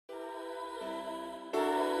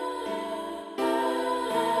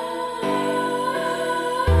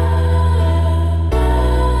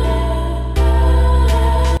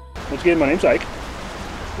Once again, my name's Ike.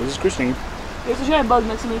 This is Christine. There's a giant bug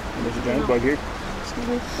next to me. There's a giant bug here. Excuse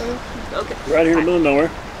me. Sorry. Okay. We're out here in the middle of nowhere.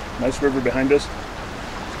 Nice river behind us.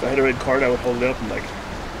 If I had a red card, I would hold it up and like...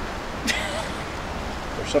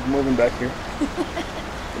 There's something moving back here.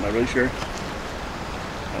 I'm not really sure.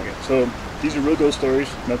 Okay, so these are real ghost stories.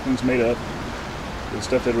 Nothing's made up. It's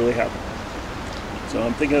stuff that really happened. So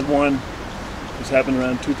I'm thinking of one. This happened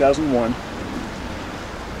around 2001.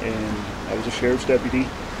 And I was a sheriff's deputy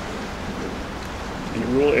in a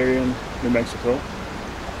rural area in New Mexico,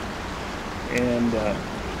 and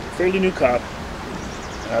fairly new cop.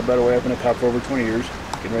 By the way, I've been a cop for over 20 years,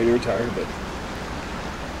 getting ready to retire, but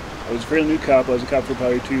I was a fairly new cop. I was a cop for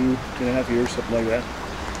probably two and a half years, something like that.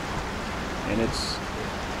 And it's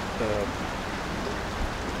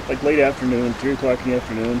like late afternoon, 3 o'clock in the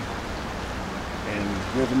afternoon, and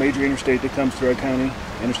we have a major interstate that comes through our county,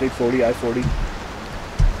 Interstate 40, I-40,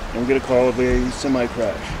 and we get a call of a semi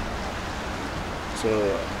crash. So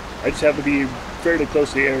I just happen to be fairly close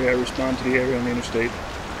to the area. I respond to the area on the interstate.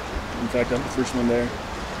 In fact, I'm the first one there.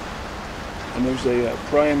 And there's a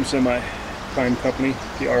prime company,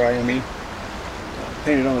 the RIME,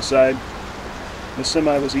 painted on the side. The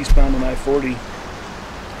semi was eastbound on I-40,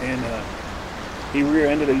 and he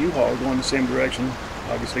rear-ended a U-Haul going the same direction.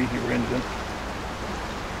 Obviously, he rear-ended it.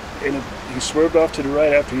 And he swerved off to the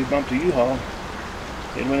right after he bumped a U-Haul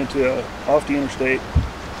and went into off the interstate.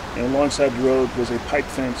 And alongside the road was a pipe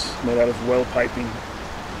fence made out of well piping.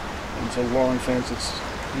 And it's a long fence. It's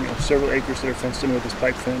several acres that are fenced in with this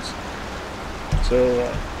pipe fence.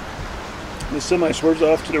 So the semi swerves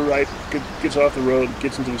off to the right, gets off the road,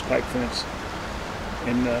 gets into this pipe fence.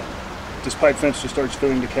 And this pipe fence just starts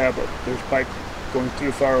filling the cab up. There's pipe going through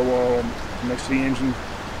the firewall next to the engine,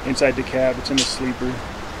 inside the cab. It's in the sleeper.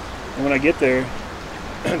 And when I get there,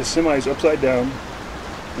 the semi is upside down.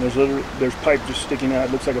 And there's pipe just sticking out.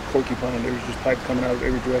 It looks like a porcupine. There's just pipe coming out of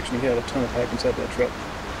every direction. He had a ton of pipe inside that truck.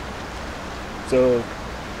 So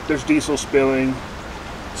there's diesel spilling.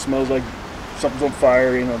 It smells like something's on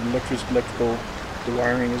fire. Electrical. The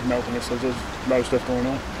wiring is melting. So there's a lot of stuff going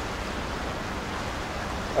on.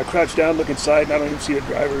 I crouch down, look inside, and I don't even see the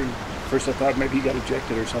driver. First I thought maybe he got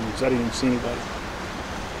ejected or something because I didn't even see anybody.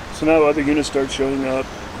 So now other units start showing up.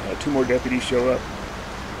 2 more deputies show up.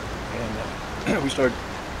 And we start...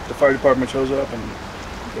 The fire department shows up and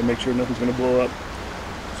they make sure nothing's going to blow up.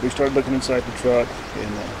 So we started looking inside the truck,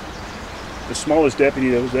 and the smallest deputy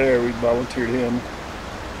that was there, we volunteered him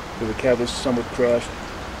because the cab was somewhat crushed.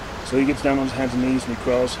 So he gets down on his hands and knees and he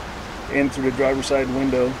crawls in through the driver's side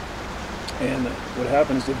window. And what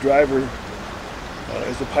happened is the driver,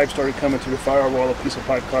 as the pipe started coming through the firewall, a piece of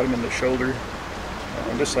pipe caught him in the shoulder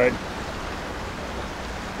on this side,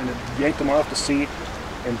 and it yanked him off the seat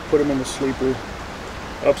and put him in the sleeper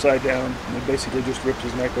upside down, and it basically just ripped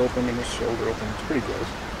his neck open and his shoulder open. It's pretty gross.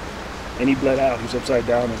 And he bled out. He was upside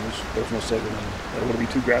down, and there was no saving him. I don't want to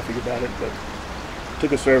be too graphic about it, but it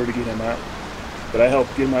took us forever to get him out. But I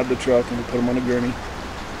helped get him out of the truck, and we put him on a gurney,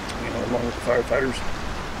 along with the firefighters.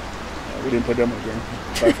 We didn't put them on a gurney.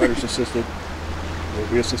 Firefighters assisted.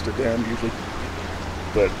 We assisted them usually.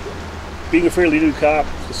 But being a fairly new cop,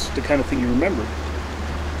 this is the kind of thing you remember.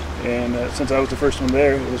 And since I was the first one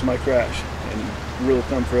there, it was my crash. And rule of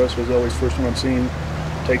thumb for us was always first one on scene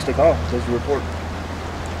takes the call, does the report.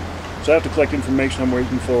 So I have to collect information I'm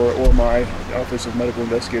waiting for, or my Office of Medical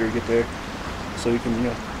Investigator get there, so he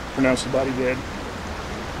can pronounce the body dead,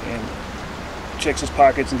 and checks his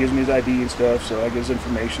pockets and gives me his ID and stuff. So I give his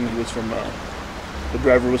information. He was from the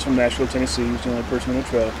driver was from Nashville, Tennessee. He was the only person in the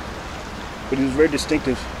truck, but he was very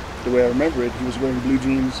distinctive the way I remember it. He was wearing blue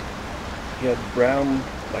jeans. He had brown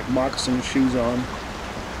like moccasin shoes on.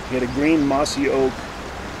 He had a green mossy oak,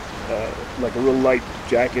 like a real light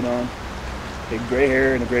jacket on. He had gray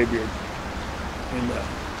hair and a gray beard. And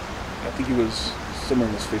I think he was somewhere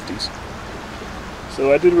in his 50s.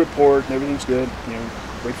 So I did a report and everything's good.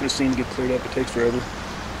 Wait for the scene to get cleared up. It takes forever.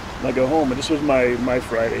 And I go home, and this was my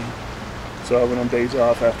Friday. So I went on days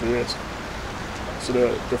off after this. So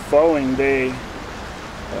the following day,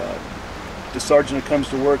 the sergeant that comes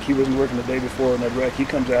to work, he wasn't working the day before on that wreck. He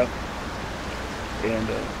comes out, and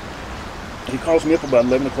he calls me up about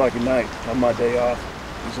 11 o'clock at night on my day off.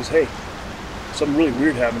 He says, "Hey, something really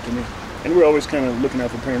weird happened to me." And we're always kind of looking out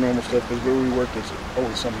for paranormal stuff because where we work, there's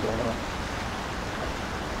always something going on.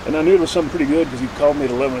 And I knew it was something pretty good because he called me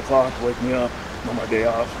at 11 o'clock to wake me up on my day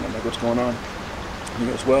off. And I'm like, "What's going on?" And he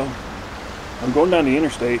goes, "Well, I'm going down the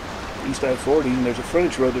interstate, East I-40, and there's a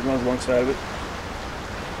frontage road that runs alongside of it.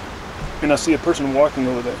 And I see a person walking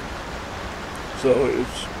over there." So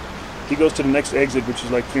he goes to the next exit, which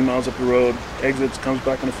is like 3 miles up the road, exits, comes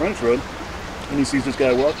back on the frontage road, and he sees this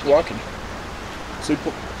guy walking. So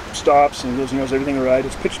he stops and goes, is everything all right?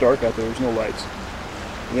 It's pitch dark out there. There's no lights.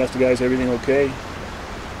 And he asked the guy, is everything okay?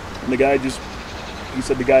 And the guy he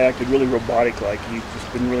said the guy acted really robotic-like. He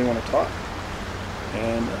just didn't really want to talk.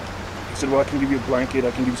 And he said, well, I can give you a blanket,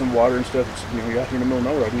 I can give you some water and stuff. You're out here in the middle of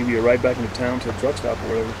nowhere. I can give you a ride back into town to a truck stop or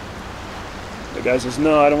whatever. The guy says,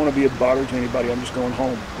 no, I don't want to be a bother to anybody. I'm just going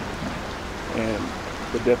home. And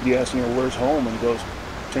the deputy asks, where's home? And he goes,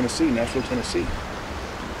 Tennessee, Nashville, Tennessee.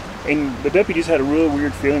 And the deputies had a real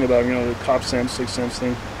weird feeling about, the cop sense, sixth sense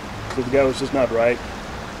thing, because the guy was just not right.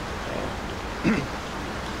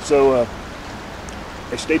 So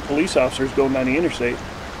a state police officer is going down the interstate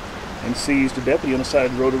and sees the deputy on the side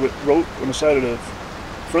of the road, on the side of the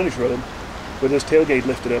frontage road, with his tailgate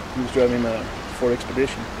lifted up. He was driving a Ford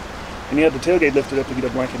Expedition, and he had the tailgate lifted up to get a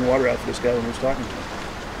blanket and water out for this guy when he was talking to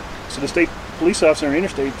him. So the state police officer on the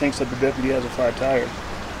interstate thinks that the deputy has a flat tire.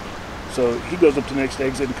 So he goes up to the next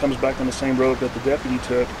exit and comes back on the same road that the deputy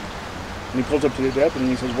took, and he pulls up to the deputy and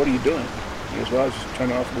he says, what are you doing? He goes, well, I was just trying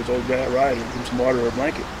to offer this old guy a ride and give him some water or a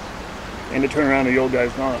blanket. And to turn around and the old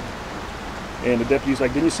guy's gone. And the deputy's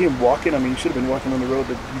like, didn't you see him walking? I mean, you should have been walking on the road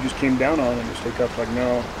that you just came down on. And the state cop's like,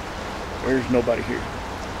 no, there's nobody here.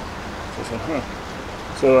 So I said, huh.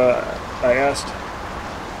 So I asked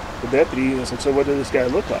the deputy, I said, so what did this guy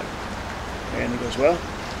look like? And he goes, well,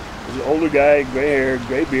 he's an older guy, gray hair,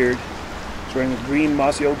 gray beard. He's wearing a green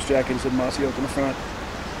Mossy Oaks jacket. He said Mossy Oak in the front.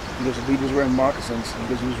 He goes, the dude was wearing moccasins. He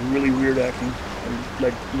goes, he was really weird acting, and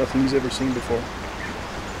like nothing he's ever seen before.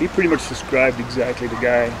 He pretty much described exactly the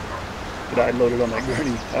guy that I loaded on that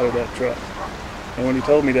gurney out of that truck. And when he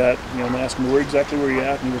told me that, I asked him exactly where he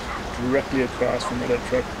at, and he was directly across from where that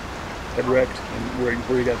truck had wrecked, and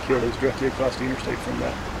where he got killed. It was directly across the interstate from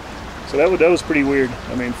that. So that was pretty weird.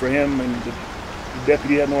 I mean, for him, and the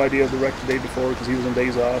deputy had no idea of the wreck the day before because he was on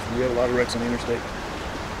days off, and we had a lot of wrecks on the interstate.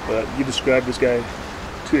 But he described this guy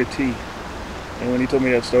to a T. And when he told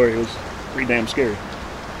me that story, it was pretty damn scary.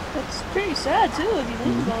 That's pretty sad too, if you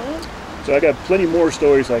think about it. So I got plenty more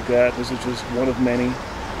stories like that. This is just one of many.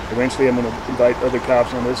 Eventually I'm going to invite other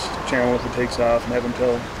cops on this channel if it takes off and have them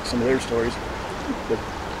tell some of their stories. But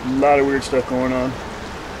a lot of weird stuff going on.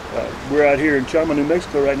 We're out here in Chama, New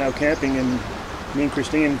Mexico right now camping, and me and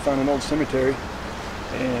Christine found an old cemetery,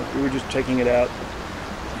 and we were just checking it out.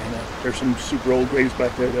 And there's some super old graves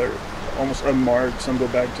back there that are almost unmarked. Some go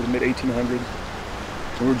back to the mid-1800s.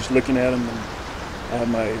 And we're just looking at them, and I have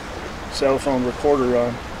my cell phone recorder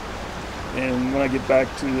on. And when I get back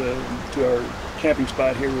to our camping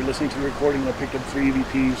spot here, we're listening to the recording. I picked up 3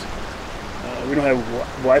 EVPs. We don't have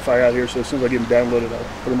Wi-Fi out here, so as soon as I get them downloaded,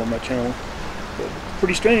 I'll put them on my channel. But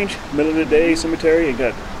pretty strange. Middle of the day cemetery, and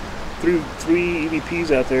got three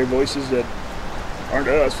EVPs out there, voices that aren't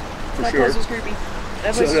us, for sure. That was creepy.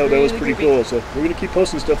 That was pretty cool. So we're going to keep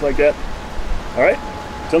posting stuff like that. All right,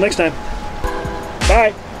 until next time.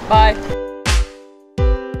 Bye. Bye.